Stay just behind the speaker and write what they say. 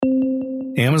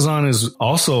Amazon is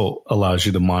also allows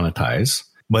you to monetize,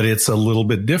 but it's a little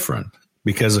bit different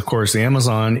because, of course,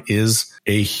 Amazon is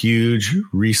a huge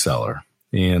reseller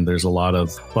and there's a lot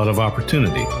of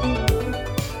opportunity.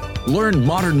 Learn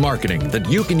modern marketing that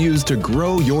you can use to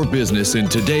grow your business in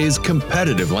today's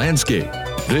competitive landscape.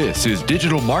 This is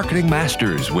Digital Marketing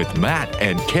Masters with Matt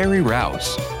and Carrie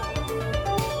Rouse.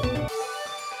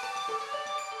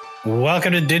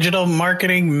 Welcome to Digital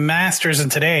Marketing Masters,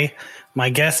 and today my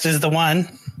guest is the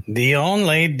one, the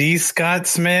only D. Scott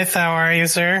Smith. How are you,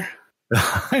 sir?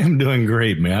 I am doing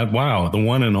great, Matt. Wow, the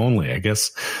one and only. I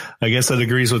guess that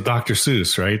agrees with Dr.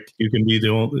 Seuss, right? You can be the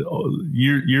only.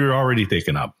 You're already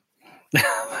taken up.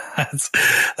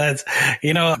 That's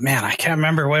man, I can't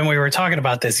remember when we were talking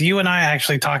about this. You and I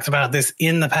actually talked about this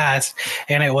in the past,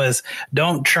 and it was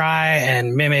don't try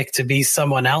and mimic to be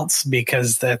someone else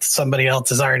because that somebody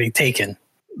else is already taken.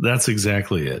 That's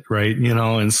exactly it, right?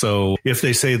 And so if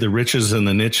they say the riches and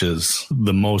the niches,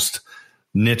 the most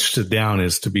niched down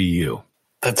is to be you.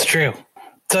 That's true.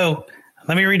 So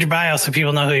let me read your bio so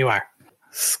people know who you are.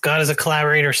 Scott is a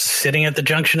collaborator sitting at the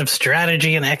junction of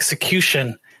strategy and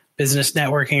execution. Business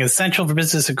networking is essential for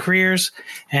business and careers.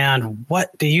 And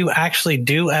what do you actually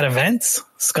do at events?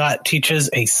 Scott teaches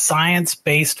a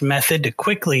science-based method to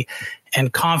quickly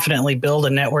and confidently build a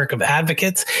network of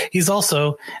advocates. He's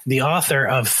also the author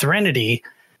of Threnody,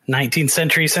 19th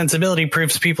Century Sensibility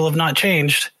Proves People Have Not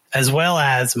Changed, as well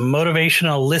as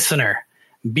Motivational Listener,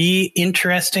 Be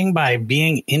Interesting by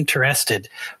Being Interested,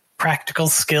 Practical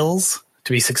Skills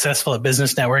to be Successful at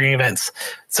Business Networking Events.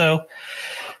 So,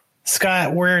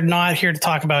 Scott, we're not here to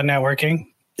talk about networking,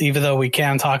 even though we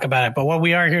can talk about it. But what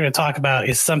we are here to talk about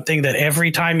is something that every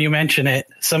time you mention it,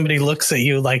 somebody looks at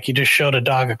you like you just showed a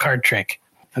dog a card trick.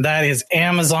 And that is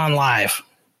Amazon Live.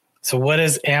 So what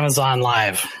is Amazon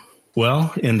Live?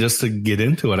 Well, and just to get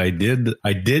into it, I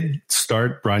did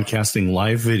start broadcasting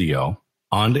live video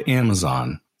onto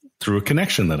Amazon through a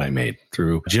connection that I made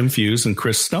through Jim Fuse and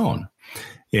Chris Stone.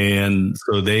 And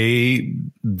so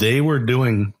they were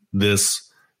doing this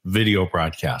video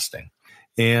broadcasting.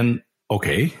 And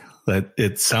okay, that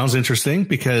it sounds interesting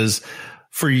because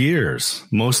for years,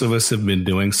 most of us have been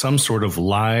doing some sort of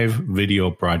live video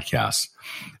broadcast,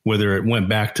 whether it went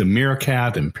back to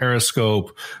Meerkat and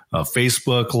Periscope,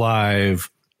 Facebook Live,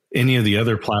 any of the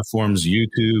other platforms,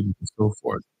 YouTube, and so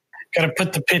forth. Got to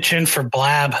put the pitch in for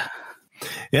Blab.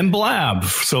 And Blab.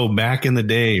 So back in the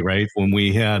day, right, when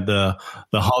we had the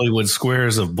Hollywood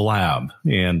squares of Blab.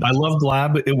 And I loved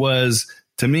Blab. It was,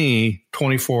 to me,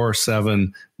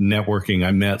 24/7 networking.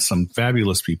 I met some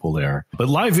fabulous people there. But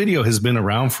live video has been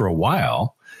around for a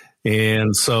while.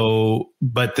 And so,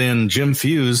 but then Jim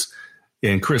Fuse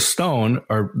and Chris Stone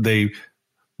they're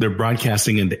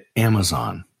broadcasting into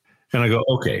Amazon. And I go,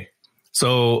 okay.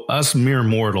 So us mere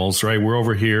mortals, right? We're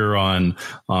over here on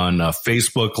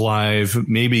Facebook Live,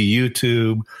 maybe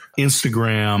YouTube,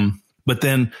 Instagram. But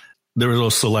then there were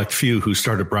those select few who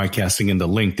started broadcasting into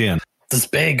LinkedIn. This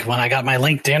big. When I got my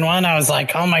LinkedIn one, I was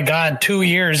like, oh my God, 2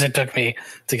 years it took me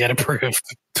to get approved.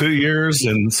 2 years.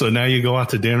 And so now you go out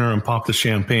to dinner and pop the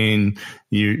champagne.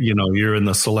 You're in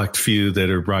the select few that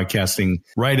are broadcasting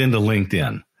right into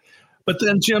LinkedIn. But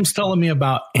then Jim's telling me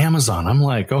about Amazon. I'm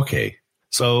like, okay,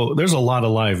 so there's a lot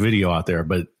of live video out there,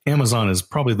 but Amazon is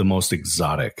probably the most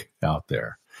exotic out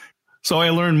there. So I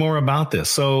learned more about this.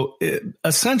 So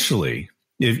essentially,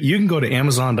 if you can go to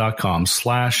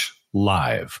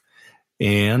Amazon.com/live,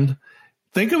 and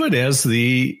think of it as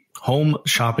the home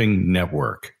shopping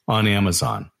network on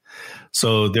Amazon.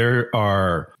 So there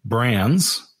are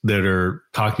brands that are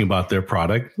talking about their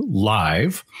product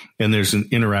live, and there's an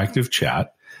interactive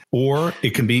chat, or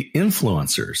it can be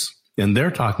influencers, and they're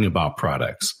talking about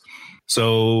products.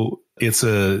 So it's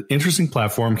an interesting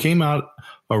platform, came out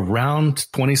around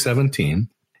 2017,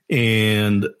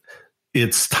 and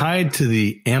it's tied to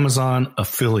the Amazon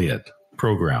affiliate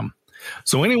program.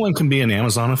 So anyone can be an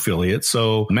Amazon affiliate.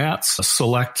 So Matt's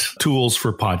select tools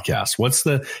for podcasts. What's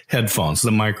the headphones,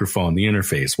 the microphone, the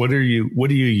interface? What do you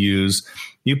use?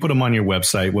 You put them on your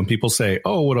website. When people say,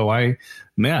 oh,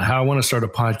 Matt, how I want to start a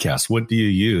podcast. What do you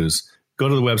use? Go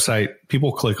to the website,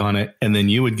 people click on it, and then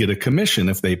you would get a commission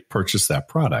if they purchase that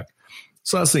product.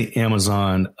 So that's the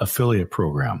Amazon affiliate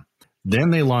program. Then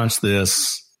they launched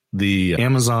the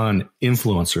Amazon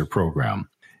influencer program.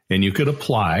 And you could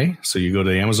apply. So you go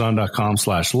to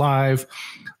Amazon.com/live,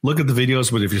 look at the videos.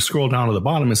 But if you scroll down to the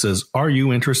bottom, it says, are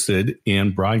you interested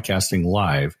in broadcasting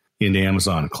live into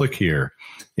Amazon? Click here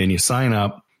and you sign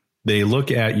up. They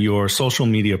look at your social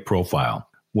media profile.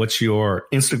 What's your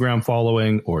Instagram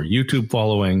following or YouTube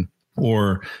following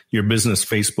or your business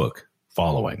Facebook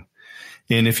following?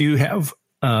 And if you have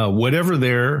whatever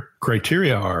their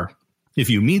criteria are, if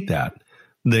you meet that,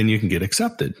 then you can get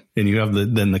accepted, and you have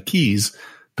then the keys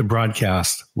to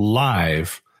broadcast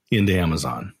live into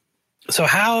Amazon. So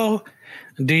how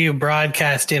do you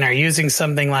broadcast in? Are you using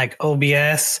something like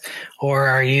OBS, or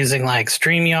are you using like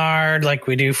StreamYard like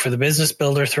we do for the Business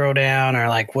Builder Throwdown, or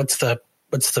like what's the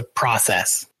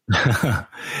process?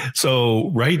 So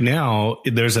right now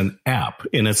there's an app,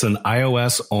 and it's an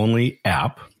iOS only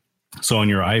app. So on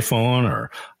your iPhone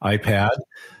or iPad,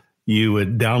 you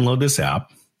would download this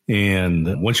app.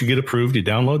 And once you get approved, you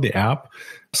download the app,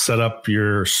 set up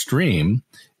your stream,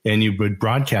 and you would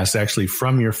broadcast actually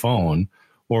from your phone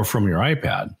or from your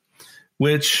iPad,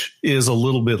 which is a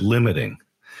little bit limiting.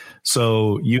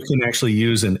 So you can actually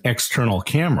use an external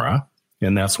camera,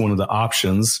 and that's one of the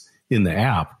options in the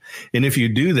app. And if you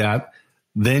do that,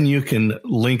 then you can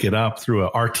link it up through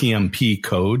a RTMP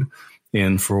code.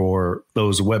 And for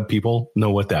those web people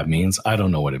know what that means. I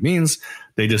don't know what it means.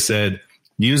 They just said,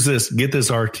 use this, get this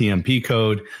RTMP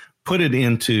code, put it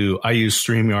into, I use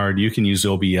StreamYard. You can use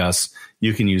OBS.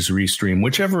 You can use Restream,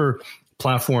 whichever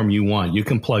platform you want. You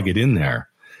can plug it in there,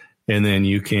 and then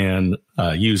you can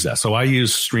use that. So I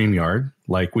use StreamYard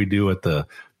like we do at the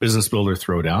Business Builder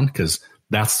Throwdown, because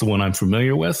that's the one I'm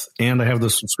familiar with, and I have the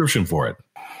subscription for it.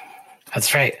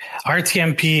 That's right.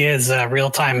 RTMP is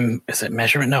real-time, is it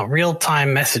measurement? No,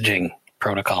 real-time messaging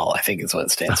protocol, I think is what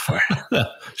it stands for.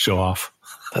 Show off.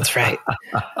 That's right.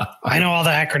 I know all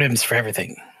the acronyms for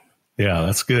everything. Yeah,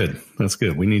 that's good. That's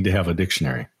good. We need to have a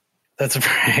dictionary. That's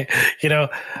right. You know,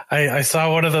 I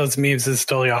saw one of those memes. This is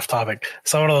totally off topic. I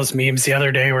saw one of those memes the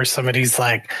other day where somebody's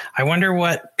like, I wonder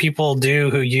what people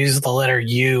do who use the letter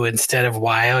U instead of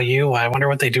YOU. I wonder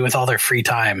what they do with all their free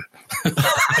time.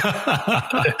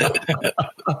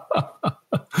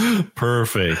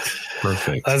 Perfect.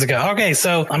 Let's go. Okay,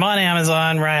 so I'm on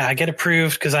Amazon, right? I get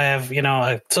approved because I have,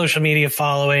 a social media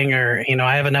following, or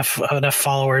I have enough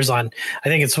followers on. I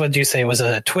think it's, what did you say? It was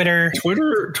a Twitter,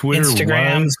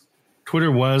 Instagram.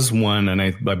 Twitter was one, and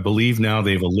I believe now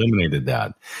they've eliminated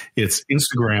that. It's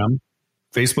Instagram,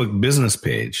 Facebook business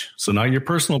page. So not your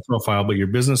personal profile, but your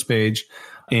business page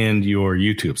and your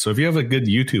YouTube. So if you have a good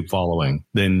YouTube following,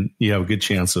 then you have a good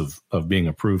chance of being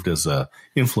approved as a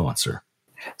influencer.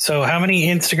 So how many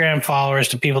Instagram followers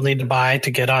do people need to buy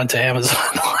to get onto Amazon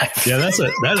Live? Yeah,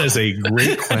 that is a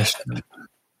great question.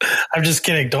 I'm just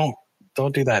kidding. Don't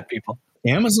do that, people.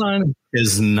 Amazon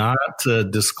is not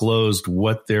disclosed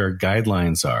what their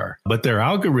guidelines are, but their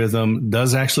algorithm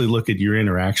does actually look at your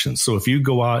interactions. So if you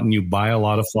go out and you buy a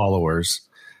lot of followers,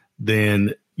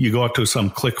 then you go out to some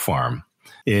click farm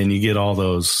and you get all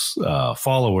those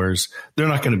followers, they're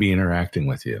not going to be interacting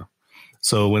with you.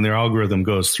 So when their algorithm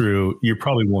goes through, you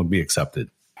probably won't be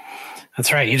accepted.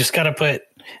 That's right. You just got to put,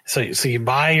 so you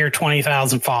buy your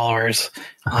 20,000 followers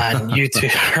on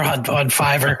YouTube or on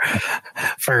Fiverr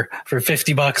for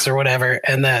 $50 or whatever,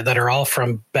 and that are all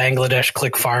from Bangladesh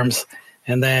click farms,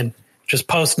 and then just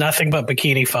post nothing but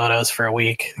bikini photos for a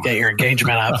week, get your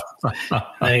engagement up,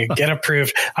 and you get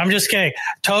approved. I'm just kidding.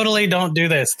 Totally don't do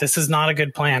this. This is not a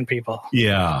good plan, people.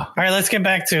 Yeah. All right, let's get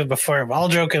back to before, all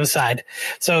joking aside.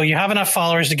 So you have enough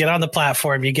followers to get on the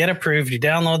platform, you get approved, you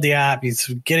download the app, you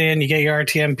get in, you get your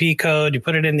RTMP code, you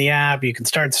put it in the app, you can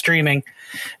start streaming.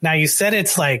 Now you said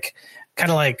it's like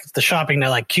kind of like the shopping,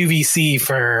 like QVC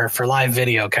for live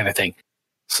video kind of thing.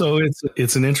 So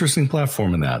it's an interesting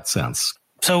platform in that sense.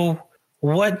 So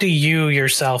what do you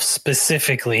yourself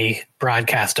specifically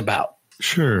broadcast about?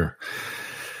 Sure.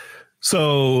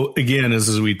 So again,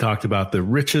 as we talked about, the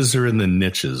riches are in the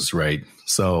niches, right?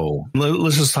 So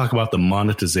let's just talk about the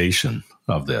monetization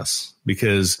of this,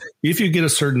 because if you get a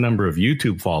certain number of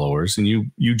YouTube followers and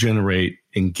you generate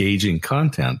engaging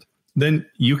content, then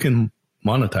you can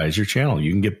monetize your channel.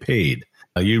 You can get paid.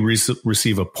 You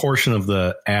receive a portion of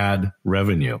the ad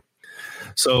revenue.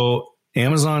 So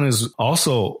Amazon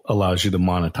also allows you to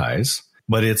monetize,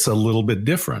 but it's a little bit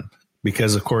different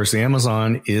because, of course,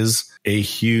 Amazon is a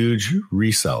huge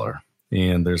reseller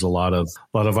and there's a lot of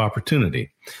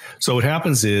opportunity. So what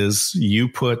happens is you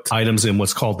put items in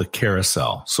what's called the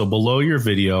carousel. So below your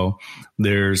video,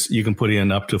 you can put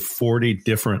in up to 40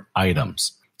 different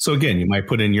items. So again, you might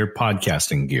put in your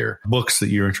podcasting gear, books that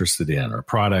you're interested in, or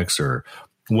products, or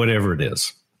whatever it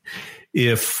is.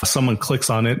 If someone clicks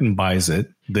on it and buys it,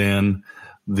 then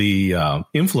the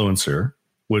influencer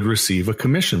would receive a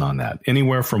commission on that,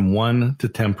 anywhere from 1% to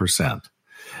 10%.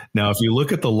 Now, if you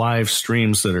look at the live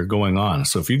streams that are going on,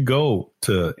 so if you go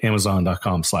to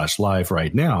Amazon.com/live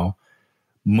right now,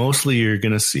 mostly you're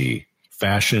going to see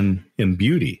fashion and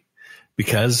beauty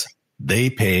because they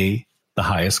pay the the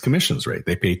highest commissions rate.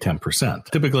 They pay 10%.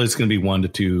 Typically, it's going to be 1 to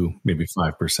 2, maybe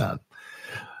 5%.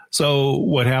 So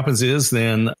what happens is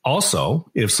then also,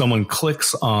 if someone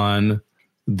clicks on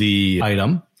the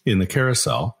item in the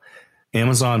carousel,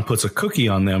 Amazon puts a cookie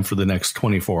on them for the next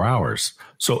 24 hours.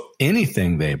 So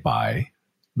anything they buy,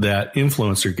 that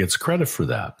influencer gets credit for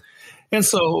that. And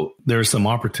so there's some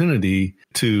opportunity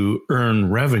to earn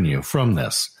revenue from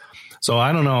this. So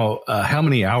I don't know how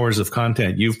many hours of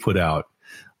content you've put out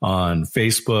on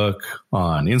Facebook,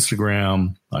 on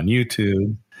Instagram, on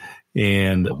YouTube,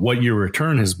 and what your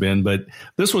return has been. But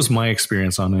this was my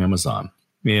experience on Amazon.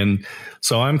 And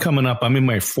so I'm in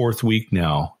my 4th week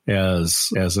now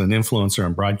as an influencer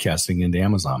and broadcasting into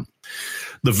Amazon.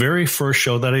 The very first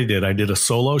show that I did a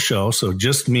solo show. So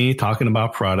just me talking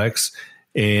about products,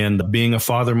 and being a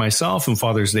father myself and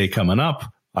Father's Day coming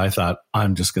up, I thought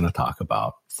I'm just going to talk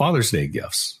about Father's Day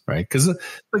gifts, right? Because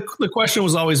the question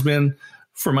was always been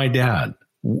for my dad,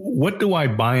 what do I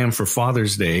buy him for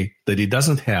Father's Day that he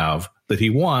doesn't have, that he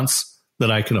wants,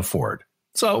 that I can afford?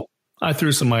 So I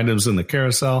threw some items in the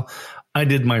carousel. I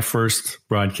did my first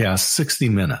broadcast, 60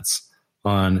 minutes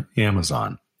on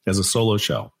Amazon as a solo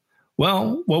show.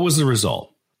 Well, what was the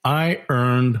result? I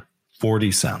earned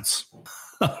 40 cents.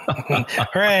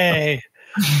 Hooray.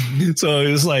 So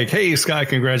it was like, hey, Scott,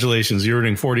 congratulations. You're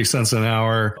earning 40 cents an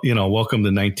hour. Welcome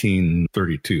to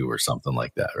 1932 or something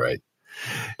like that, right?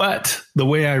 But the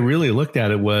way I really looked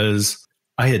at it was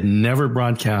I had never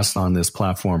broadcast on this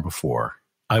platform before.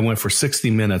 I went for 60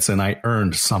 minutes and I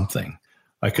earned something.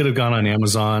 I could have gone on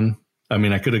Amazon.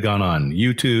 I could have gone on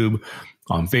YouTube,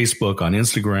 on Facebook, on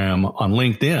Instagram, on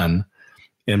LinkedIn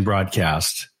and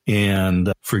broadcast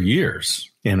and for years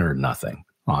and earned nothing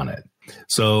on it.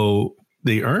 So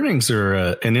the earnings are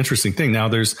an interesting thing. Now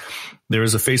there is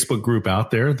a Facebook group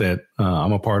out there that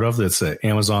I'm a part of. That's an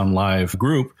Amazon Live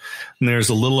group. And there's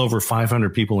a little over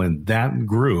 500 people in that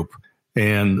group.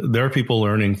 And there are people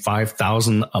earning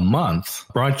 $5,000 a month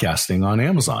broadcasting on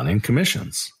Amazon in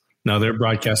commissions. Now they're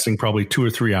broadcasting probably 2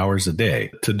 or 3 hours a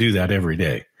day to do that every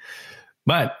day.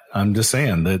 But I'm just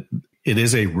saying that it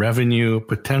is a revenue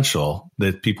potential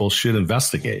that people should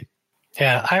investigate.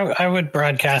 Yeah, I would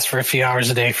broadcast for a few hours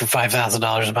a day for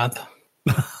 $5,000 a month.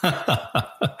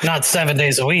 Not 7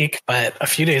 days a week, but a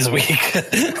few days a week.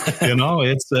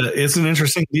 It's an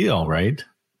interesting deal, right?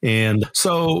 And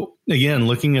so again,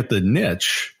 looking at the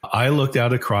niche, I looked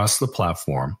out across the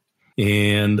platform,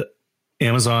 and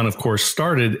Amazon, of course,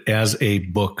 started as a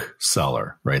book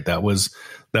seller, right? That was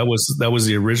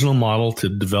the original model to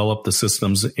develop the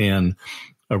systems and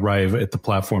arrive at the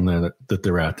platform that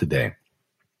they're at today.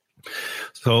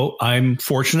 So I'm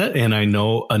fortunate, and I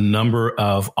know a number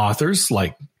of authors,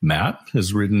 like Matt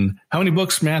has written. How many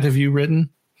books, Matt, have you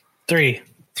written? 3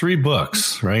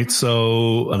 books, right?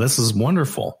 So this is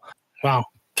wonderful. Wow.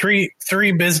 Three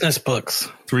business books.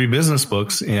 3 business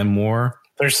books and more.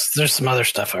 There's some other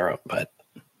stuff I wrote, but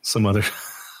some other.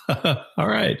 All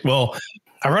right. Well,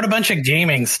 I wrote a bunch of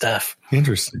gaming stuff.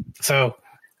 Interesting. So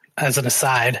as an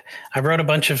aside, I wrote a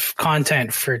bunch of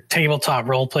content for tabletop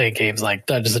role-playing games like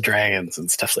Dungeons & Dragons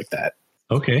and stuff like that.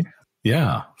 Okay.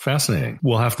 Yeah. Fascinating.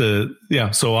 We'll have to,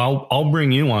 So I'll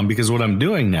bring you on, because what I'm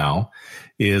doing now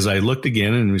is I looked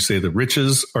again and we say the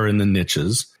riches are in the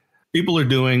niches. People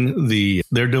are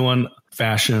they're doing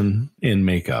fashion and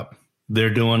makeup.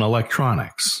 They're doing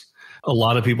electronics. A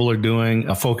lot of people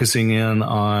are focusing in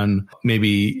on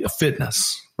maybe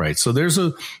fitness, right? So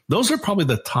those are probably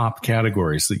the top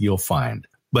categories that you'll find,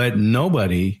 but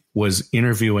nobody was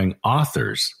interviewing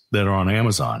authors that are on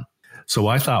Amazon. So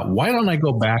I thought, why don't I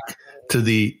go back to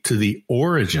the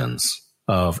origins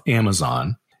of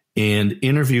Amazon and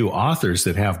interview authors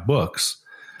that have books?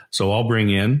 So I'll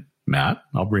bring in Matt,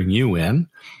 I'll bring you in,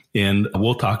 and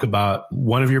we'll talk about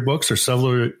one of your books or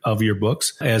several of your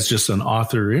books as just an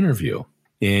author interview.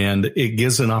 And it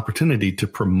gives an opportunity to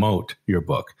promote your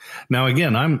book. Now,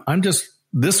 again,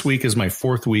 this week is my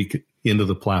 4th week into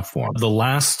the platform. The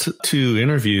last 2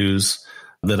 interviews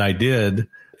that I did,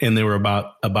 and they were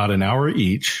about an hour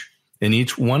each, and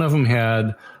each one of them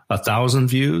had 1,000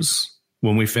 views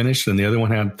when we finished, and the other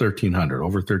one had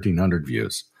over 1,300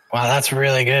 views. Wow, that's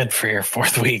really good for your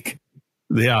 4th week.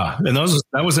 Yeah, and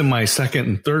that was in my 2nd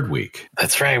and 3rd week.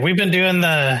 That's right. We've been doing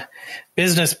the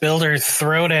Business Builder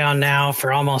Throwdown now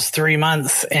for almost 3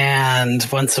 months and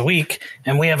once a week,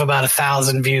 and we have about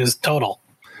 1,000 views total.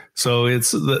 So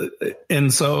it's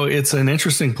an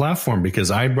interesting platform,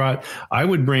 because I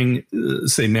would bring,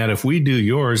 say, Matt, if we do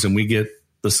yours and we get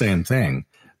the same thing,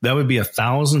 that would be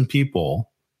 1,000 people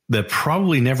that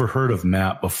probably never heard of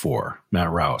Matt before,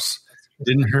 Matt Rouse,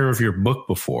 didn't hear of your book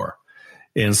before.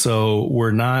 And so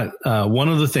we're not, one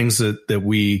of the things that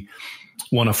we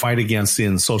want to fight against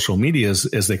in social media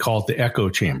is they call it the echo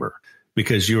chamber,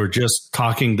 because you're just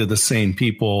talking to the same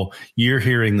people, you're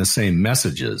hearing the same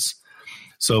messages.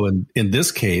 So in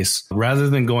this case, rather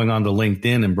than going on to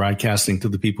LinkedIn and broadcasting to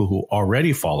the people who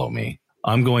already follow me,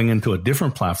 I'm going into a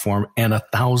different platform, and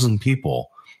 1,000 people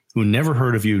who never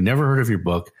heard of you, never heard of your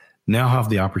book, now have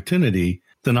the opportunity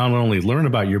to not only learn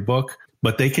about your book,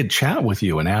 but they could chat with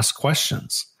you and ask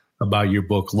questions about your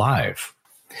book live.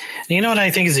 You know what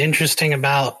I think is interesting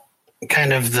about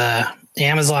kind of the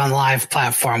Amazon Live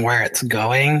platform, where it's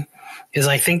going, is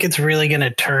I think it's really going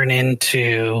to turn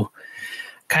into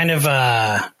kind of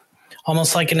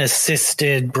almost like an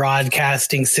assisted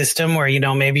broadcasting system where,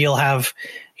 maybe you'll have,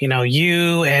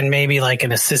 you and maybe like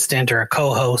an assistant or a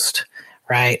co-host,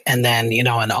 right? And then, an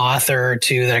author or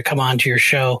two that come onto your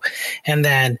show. And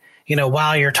then,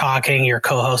 while you're talking, your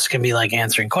co-host can be like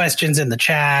answering questions in the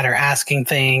chat or asking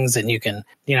things. And you can,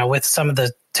 with some of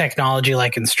the technology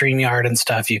like in StreamYard and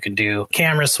stuff, you could do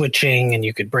camera switching, and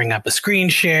you could bring up a screen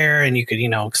share, and you could,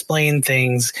 explain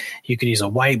things. You could use a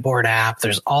whiteboard app.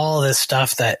 There's all this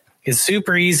stuff that is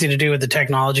super easy to do with the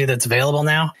technology that's available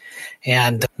now.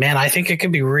 And man, I think it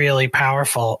could be really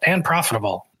powerful and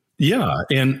profitable. Yeah.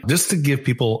 And just to give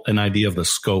people an idea of the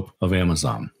scope of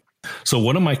Amazon. So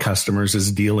one of my customers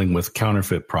is dealing with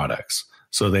counterfeit products.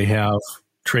 So they have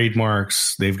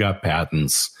trademarks, they've got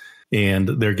patents, and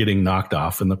they're getting knocked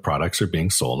off, and the products are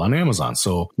being sold on Amazon.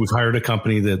 So we've hired a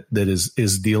company that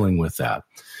is dealing with that.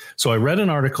 So I read an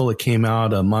article that came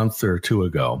out a month or two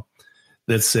ago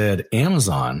that said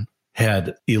Amazon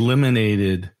had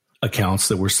eliminated accounts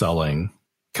that were selling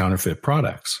counterfeit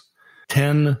products.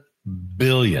 10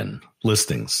 billion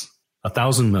listings.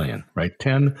 1,000 million, right?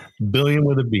 10 billion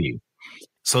with a B.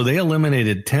 So they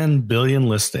eliminated 10 billion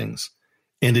listings,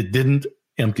 and it didn't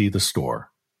empty the store.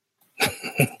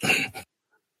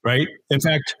 Right? In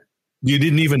fact, you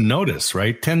didn't even notice,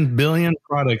 right? 10 billion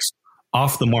products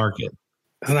off the market.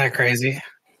 Isn't that crazy?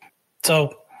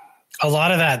 So a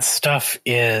lot of that stuff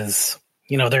is,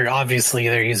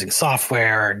 they're using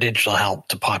software or digital help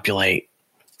to populate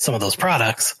some of those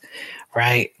products.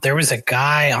 Right. There was a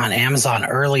guy on Amazon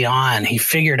early on. He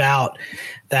figured out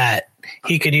that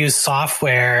he could use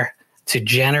software to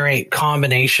generate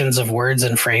combinations of words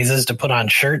and phrases to put on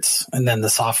shirts. And then the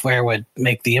software would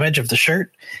make the image of the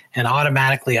shirt and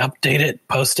automatically update it,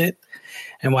 post it.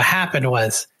 And what happened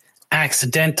was,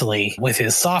 accidentally, with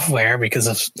his software, because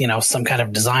of, some kind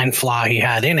of design flaw he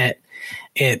had in it,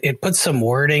 it put some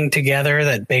wording together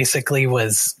that basically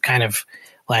was kind of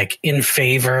like in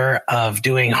favor of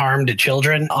doing harm to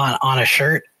children on a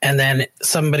shirt. And then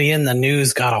somebody in the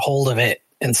news got a hold of it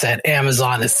and said,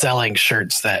 Amazon is selling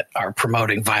shirts that are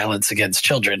promoting violence against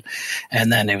children.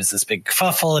 And then it was this big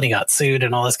kerfuffle, and he got sued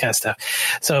and all this kind of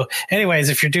stuff. So anyways,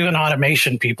 if you're doing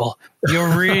automation, people, you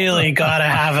really got to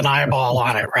have an eyeball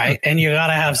on it, right? And you got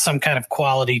to have some kind of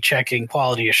quality checking,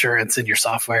 quality assurance in your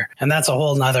software. And that's a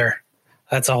whole nother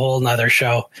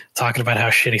show, talking about how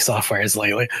shitty software is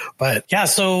lately. But yeah,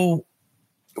 so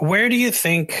where do you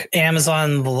think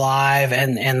Amazon Live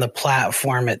and the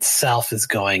platform itself is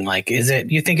going? Like, you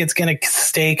think it's going to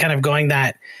stay kind of going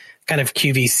that kind of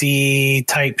QVC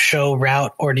type show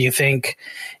route? Or do you think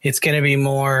it's going to be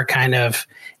more kind of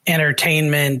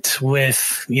entertainment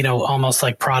with, almost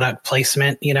like product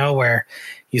placement, where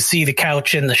you see the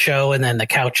couch in the show, and then the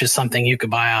couch is something you could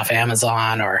buy off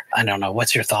Amazon? Or I don't know.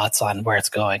 What's your thoughts on where it's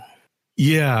going?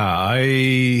 Yeah,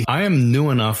 I am new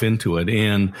enough into it.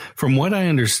 And from what I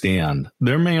understand,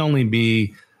 there may only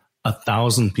be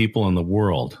 1,000 people in the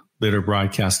world that are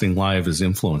broadcasting live as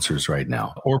influencers right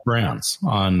now, or brands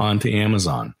onto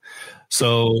Amazon.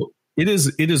 So it is,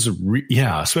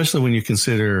 especially when you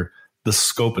consider the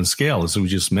scope and scale, as we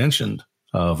just mentioned,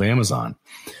 of Amazon.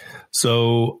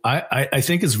 So I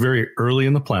think it's very early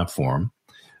in the platform,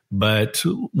 but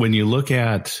when you look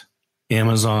at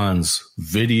Amazon's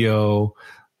video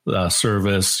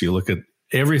service, you look at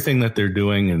everything that they're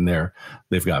doing, and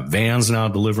they've got vans now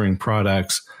delivering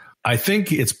products. I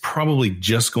think it's probably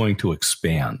just going to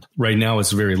expand. Right now,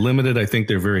 it's very limited. I think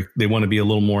they want to be a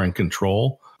little more in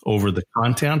control over the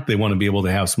content. They want to be able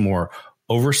to have some more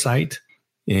oversight.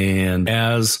 And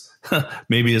as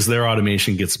their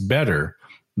automation gets better,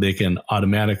 they can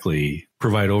automatically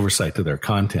provide oversight to their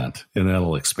content, and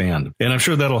that'll expand. And I'm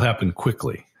sure that'll happen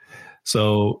quickly.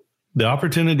 So the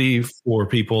opportunity for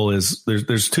people is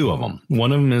there's two of them.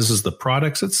 One of them is the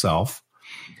products itself,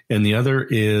 and the other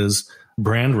is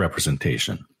brand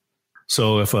representation.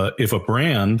 So if a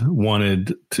brand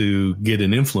wanted to get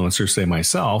an influencer, say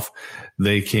myself,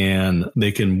 they can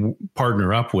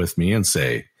partner up with me and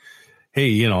say,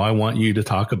 hey, I want you to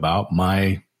talk about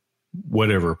my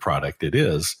whatever product it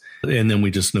is. And then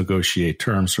we just negotiate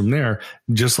terms from there,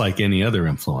 just like any other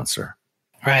influencer.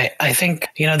 Right. I think,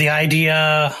 the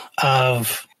idea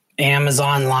of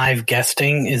Amazon live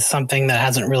guesting is something that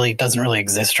doesn't really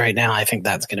exist right now. I think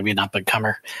that's going to be an up and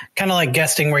comer, kind of like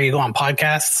guesting where you go on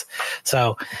podcasts.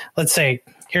 So let's say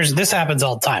this happens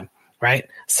all the time, right?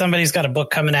 Somebody's got a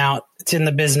book coming out. It's in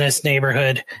the business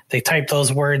neighborhood. They type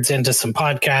those words into some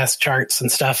podcast charts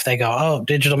and stuff. They go, oh,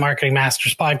 Digital Marketing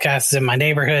Masters podcast is in my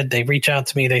neighborhood. They reach out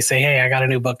to me. They say, hey, I got a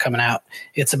new book coming out.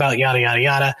 It's about yada, yada,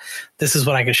 yada. This is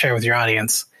what I can share with your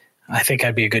audience. I think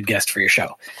I'd be a good guest for your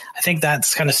show. I think that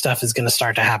kind of stuff is going to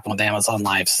start to happen with Amazon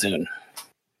Live soon.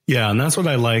 Yeah, and that's what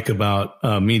I like about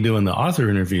me doing the author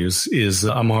interviews is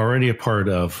I'm already a part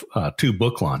of 2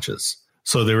 book launches.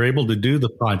 So they're able to do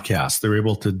the podcast. They're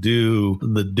able to do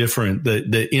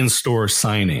the in-store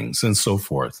signings and so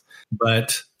forth.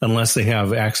 But unless they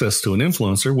have access to an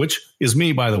influencer, which is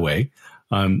me, by the way,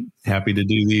 I'm happy to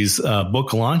do these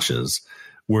book launches.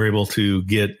 We're able to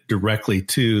get directly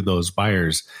to those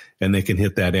buyers and they can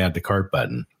hit that add to cart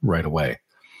button right away.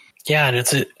 Yeah, and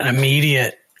it's an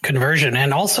immediate conversion.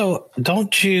 And also,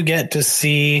 don't you get to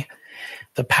see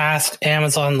the past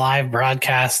Amazon Live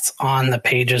broadcasts on the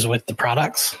pages with the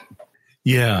products?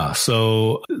 Yeah.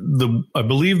 So I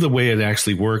believe the way it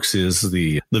actually works is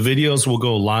the videos will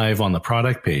go live on the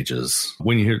product pages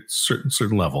when you hit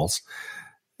certain levels,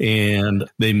 and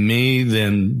they may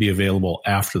then be available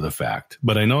after the fact.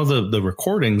 But I know the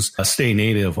recordings stay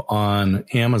native on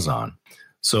Amazon.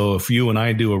 So if you and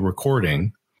I do a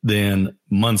recording, then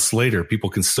months later, people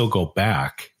can still go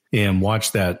back and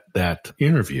watch that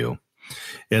interview.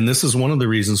 And this is one of the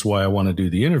reasons why I want to do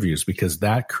the interviews, because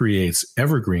that creates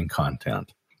evergreen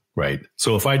content, right?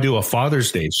 So if I do a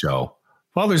Father's Day show,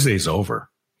 Father's Day's over.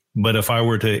 But if I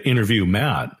were to interview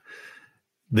Matt,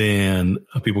 then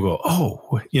people go,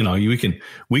 oh,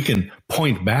 we can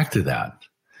point back to that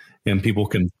and people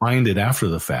can find it after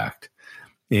the fact.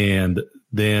 And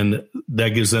then that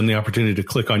gives them the opportunity to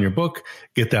click on your book,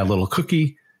 get that little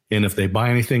cookie. And if they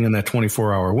buy anything in that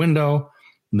 24-hour window,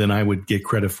 then I would get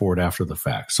credit for it after the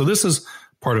fact. So this is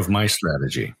part of my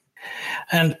strategy.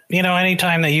 And,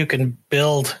 anytime that you can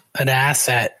build an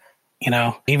asset,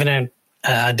 even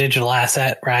a digital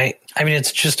asset, right? I mean,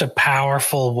 it's just a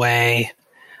powerful way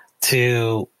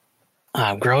to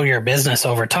grow your business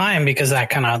over time, because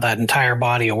that entire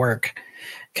body of work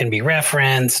can be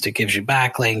referenced. It gives you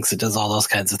backlinks. It does all those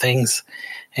kinds of things.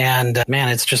 And man,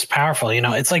 it's just powerful.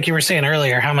 It's like you were saying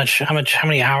earlier, how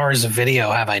many hours of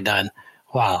video have I done?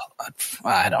 Well,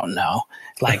 I don't know,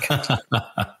 like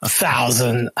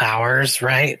 1,000 hours,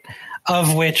 right?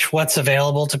 Of which what's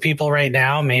available to people right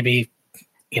now, maybe,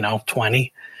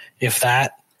 20, if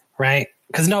that, right?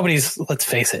 Because let's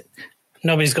face it,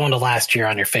 nobody's going to last year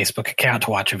on your Facebook account to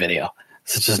watch a video.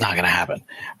 It's just not going to happen,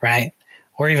 right?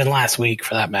 Or even last week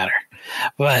for that matter.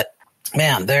 But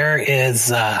man, there is,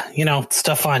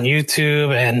 stuff on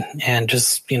YouTube and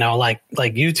just, like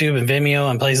YouTube and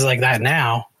Vimeo and places like that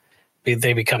now.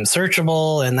 They become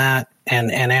searchable,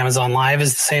 and Amazon Live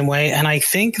is the same way. And I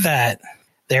think that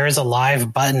there is a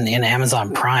live button in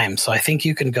Amazon Prime. So I think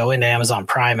you can go into Amazon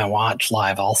Prime and watch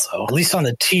live also, at least on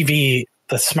the TV,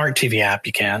 the smart TV app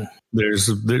you can.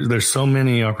 There's so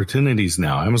many opportunities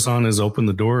now. Amazon has opened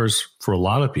the doors for a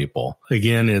lot of people.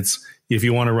 Again, it's if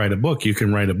you want to write a book, you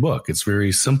can write a book. It's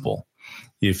very simple.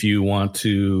 If you want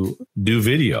to do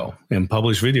video and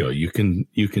publish video, you can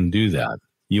do that.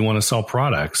 You want to sell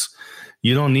products,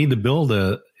 you don't need to build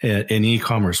an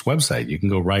e-commerce website. You can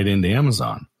go right into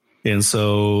Amazon. And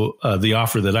so the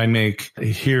offer that I make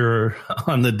here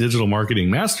on the Digital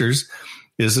Marketing Masters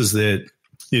is that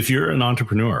if you're an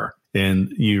entrepreneur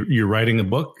and you're writing a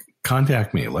book,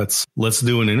 contact me. Let's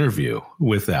do an interview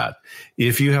with that.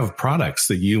 If you have products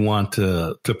that you want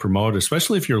to promote,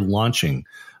 especially if you're launching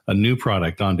a new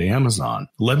product onto Amazon,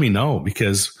 let me know,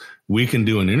 because we can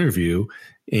do an interview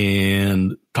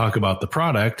and talk about the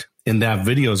product, and that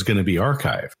video is going to be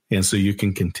archived. And so you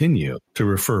can continue to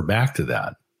refer back to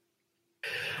that.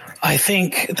 I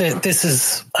think that this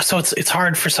is, so it's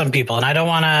hard for some people, and I don't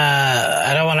want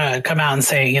to come out and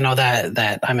say,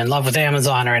 that I'm in love with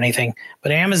Amazon or anything,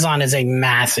 but Amazon is a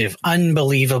massive,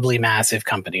 unbelievably massive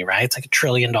company, right? It's like $1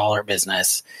 trillion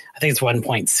business. I think it's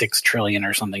 1.6 trillion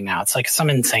or something now. It's like some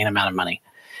insane amount of money.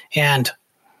 And,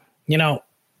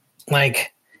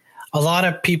 a lot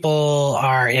of people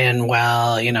are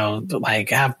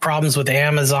have problems with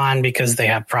Amazon because they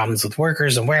have problems with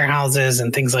workers and warehouses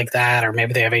and things like that, or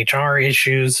maybe they have HR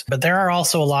issues. But there are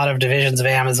also a lot of divisions of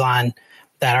Amazon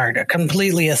that are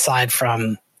completely aside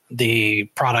from the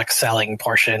product selling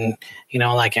portion,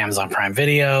 like Amazon Prime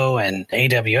Video and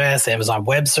AWS, Amazon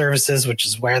Web Services, which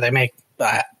is where they make,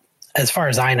 as far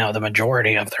as I know, the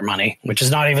majority of their money, which is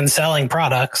not even selling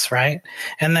products, right?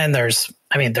 And then they're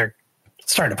starting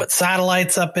to put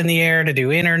satellites up in the air to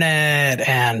do internet,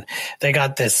 and they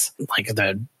got this, like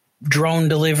the drone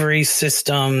delivery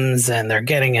systems, and they're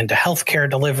getting into healthcare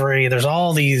delivery. There's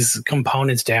all these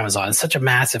components to Amazon. It's such a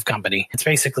massive company. It's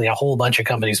basically a whole bunch of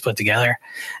companies put together.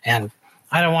 And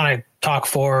I don't want to talk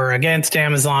for or against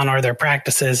Amazon or their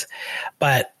practices,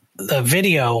 but the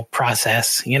video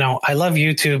process, I love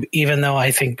YouTube, even though I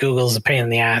think Google's a pain in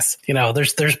the ass.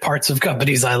 There's parts of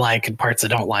companies I like and parts I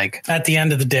don't like. At the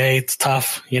end of the day, it's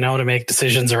tough, to make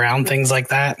decisions around things like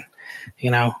that,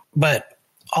 but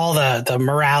all the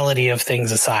morality of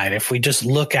things aside, if we just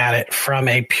look at it from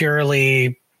a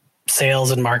purely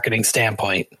sales and marketing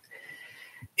standpoint,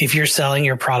 if you're selling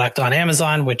your product on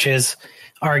Amazon, which is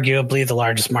arguably the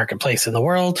largest marketplace in the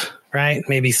world, right?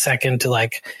 Maybe second to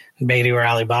like Baidu or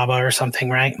Alibaba or something,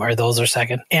 right? Or those are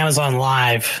second. Amazon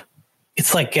Live,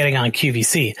 it's like getting on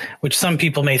QVC, which some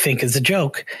people may think is a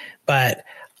joke, but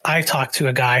I talked to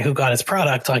a guy who got his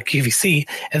product on QVC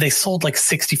and they sold like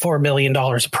 $64 million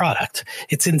of product.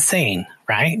 It's insane,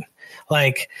 right?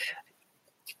 Like,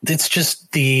 it's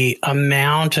just the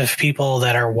amount of people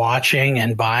that are watching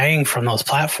and buying from those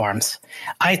platforms.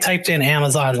 I typed in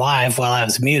Amazon Live while I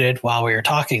was muted while we were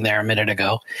talking there a minute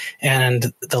ago.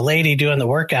 And the lady doing the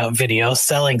workout video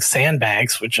selling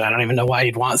sandbags, which I don't even know why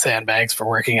you'd want sandbags for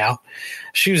working out.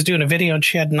 She was doing a video and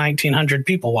she had 1,900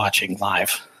 people watching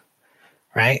live,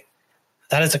 right?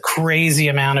 That is a crazy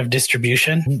amount of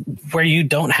distribution where you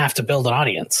don't have to build an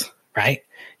audience, right?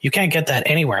 You can't get that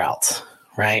anywhere else,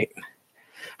 right?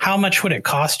 How much would it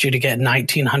cost you to get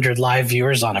 1,900 live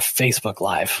viewers on a Facebook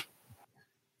Live?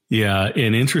 Yeah,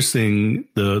 and interesting,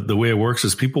 the way it works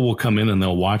is people will come in and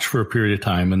they'll watch for a period of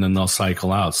time and then they'll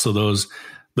cycle out. So those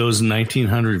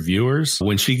 1,900 viewers,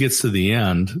 when she gets to the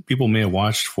end, people may have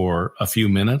watched for a few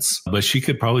minutes, but she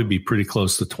could probably be pretty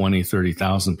close to 20,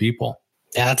 30,000 people.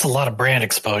 Yeah, that's a lot of brand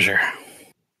exposure.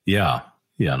 Yeah,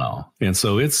 no. And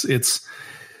so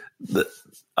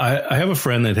I have a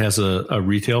friend that has a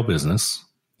retail business.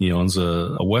 He owns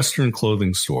a Western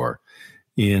clothing store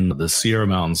in the Sierra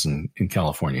Mountains in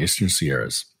California, Eastern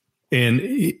Sierras. And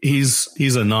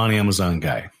he's a non-Amazon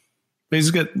guy. He's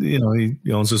got, he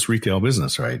owns this retail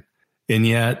business, right? And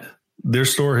yet their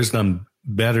store has done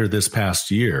better this past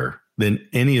year than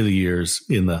any of the years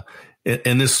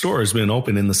and this store has been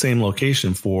open in the same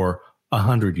location for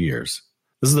 100 years.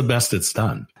 This is the best it's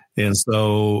done. And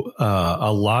so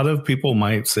a lot of people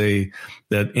might say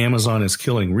that Amazon is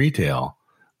killing retail,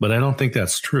 but I don't think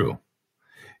that's true.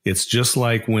 It's just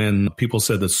like when people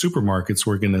said that supermarkets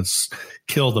were going to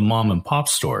kill the mom and pop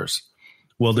stores.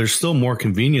 Well, there's still more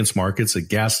convenience markets at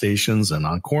gas stations and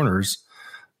on corners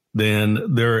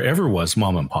than there ever was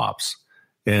mom and pops.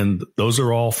 And those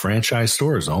are all franchise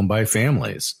stores owned by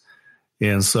families.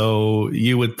 And so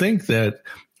you would think that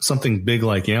something big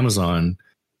like Amazon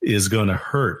is going to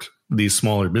hurt these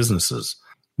smaller businesses.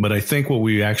 But I think what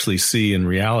we actually see in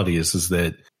reality is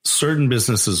that certain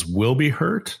businesses will be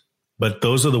hurt, but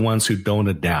those are the ones who don't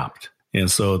adapt.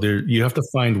 And so you have to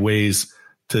find ways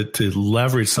to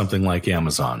leverage something like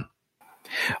Amazon.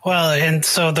 Well, and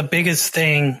so the biggest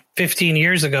thing 15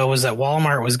 years ago was that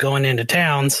Walmart was going into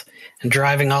towns and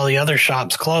driving all the other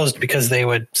shops closed because they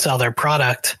would sell their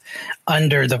product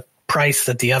under the price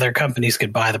that the other companies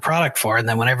could buy the product for. And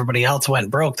then when everybody else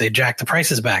went broke, they jacked the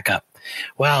prices back up.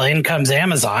 Well, in comes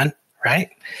Amazon, right?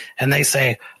 And they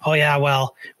say, oh, yeah,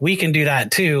 well, we can do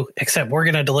that too, except we're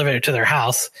going to deliver it to their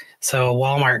house. So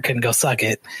Walmart can go suck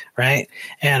it, right?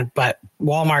 But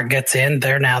Walmart gets in.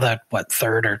 They're now the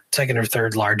second or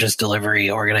third largest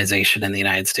delivery organization in the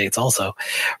United States also,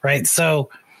 right? So,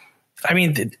 I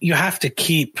mean, you have to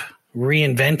keep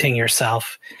reinventing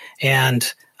yourself.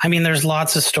 And I mean, there's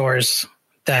lots of stores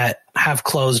that have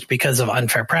closed because of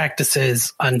unfair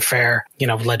practices, unfair,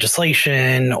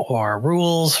 legislation or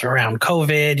rules around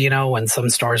COVID, when some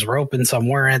stores were open, some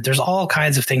weren't. There's all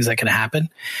kinds of things that can happen.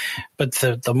 But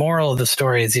the moral of the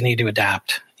story is you need to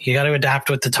adapt. You got to adapt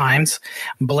with the times.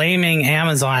 Blaming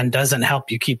Amazon doesn't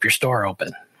help you keep your store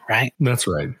open, right? That's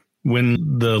right.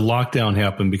 When the lockdown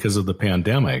happened because of the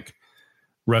pandemic,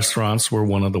 restaurants were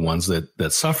one of the ones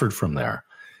that suffered from there.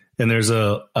 And there's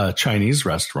a Chinese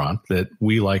restaurant that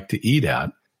we like to eat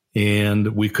at,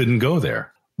 and we couldn't go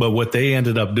there. But what they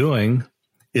ended up doing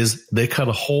is they cut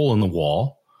a hole in the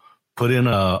wall, put in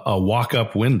a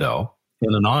walk-up window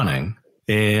and an awning,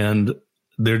 and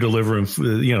they're delivering,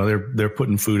 they're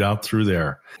putting food out through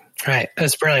there. Right.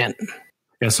 That's brilliant.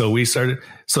 And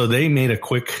so they made a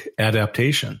quick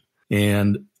adaptation,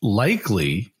 and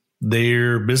likely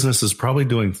their business is probably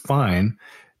doing fine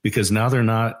because now they're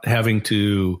not having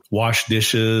to wash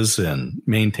dishes and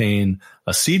maintain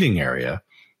a seating area.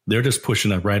 They're just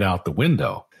pushing it right out the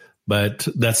window. But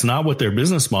that's not what their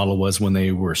business model was when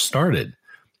they were started,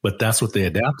 but that's what they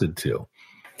adapted to.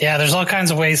 Yeah, there's all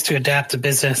kinds of ways to adapt a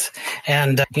business.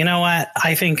 And you know what?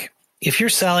 I think if you're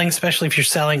selling, especially if you're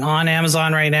selling on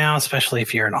Amazon right now, especially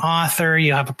if you're an author,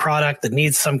 you have a product that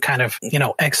needs some kind of,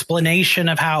 explanation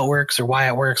of how it works or why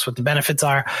it works, what the benefits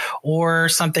are, or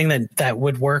something that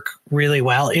would work really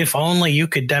well. If only you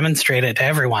could demonstrate it to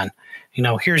everyone.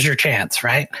 Here's your chance,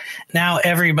 right? Now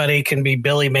everybody can be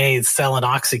Billy Mays selling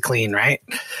OxyClean, right?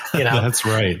 That's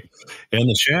right. And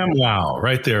the ShamWow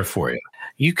right there for you.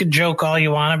 You could joke all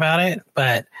you want about it,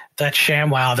 but that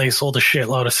ShamWow, they sold a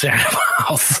shitload of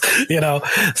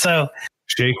ShamWows, So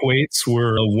shake weights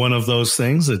were one of those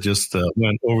things that just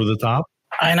went over the top.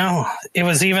 I know. It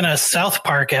was even a South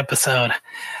Park episode.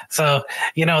 So,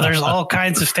 there's all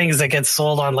kinds of things that get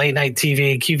sold on late night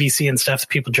TV and QVC and stuff that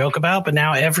people joke about. But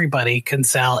now everybody can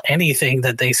sell anything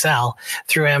that they sell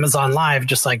through Amazon Live,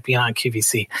 just like being on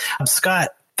QVC.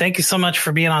 Scott, thank you so much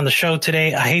for being on the show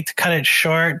today. I hate to cut it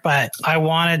short, but I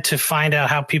wanted to find out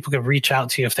how people could reach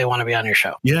out to you if they want to be on your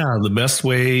show. Yeah, the best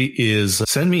way is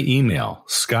send me email,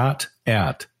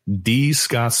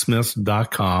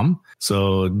 scott@dscottsmith.com.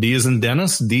 So D as in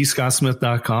Dennis,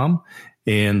 dscottsmith.com,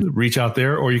 and reach out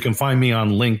there. Or you can find me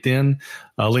on LinkedIn,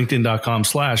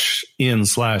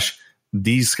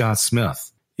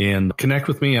 linkedin.com/in/dscottsmith. And connect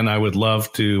with me. And I would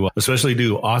love to especially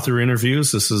do author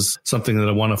interviews. This is something that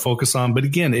I want to focus on. But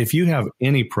again, if you have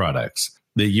any products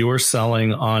that you're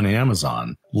selling on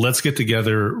Amazon, let's get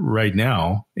together right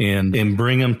now and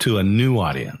bring them to a new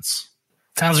audience.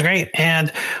 Sounds great. And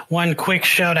one quick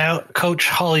shout out, Coach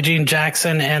Holly Jean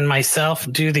Jackson and myself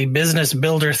do the Business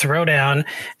Builder Throwdown,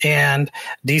 and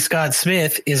D. Scott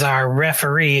Smith is our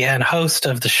referee and host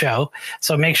of the show.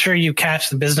 So make sure you catch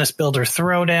the Business Builder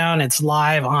Throwdown. It's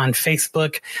live on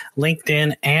Facebook,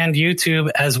 LinkedIn, and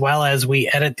YouTube, as well as we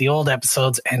edit the old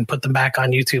episodes and put them back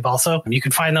on YouTube also. You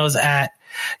can find those at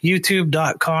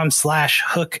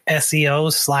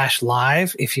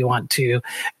youtube.com/hookseo/live if you want to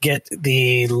get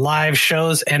the live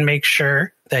shows, and make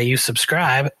sure that you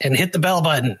subscribe and hit the bell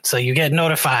button so you get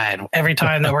notified every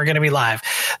time that we're going to be live.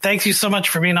 Thank you so much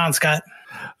for being on, Scott.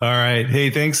 All right. Hey,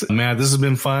 thanks, Matt. This has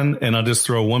been fun. And I'll just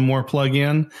throw one more plug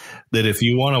in that if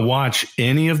you want to watch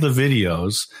any of the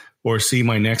videos or see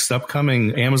my next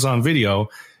upcoming Amazon video,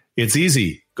 it's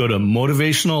easy. Go to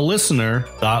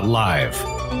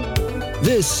motivationallistener.live.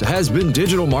 This has been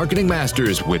Digital Marketing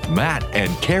Masters with Matt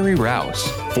and Carrie Rouse.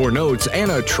 For notes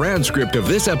and a transcript of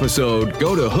this episode,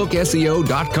 go to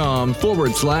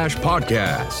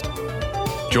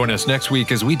hookseo.com/podcast. Join us next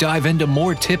week as we dive into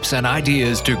more tips and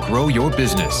ideas to grow your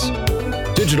business.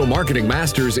 Digital Marketing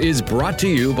Masters is brought to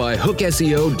you by Hook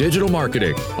SEO Digital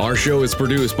Marketing. Our show is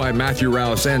produced by Matthew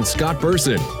Rouse and Scott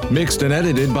Burson, mixed and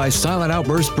edited by Silent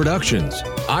Outburst Productions.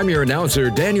 I'm your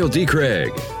announcer, Daniel D.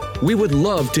 Craig. We would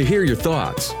love to hear your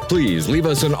thoughts. Please leave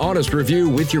us an honest review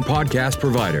with your podcast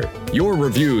provider. Your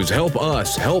reviews help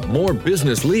us help more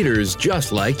business leaders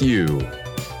just like you.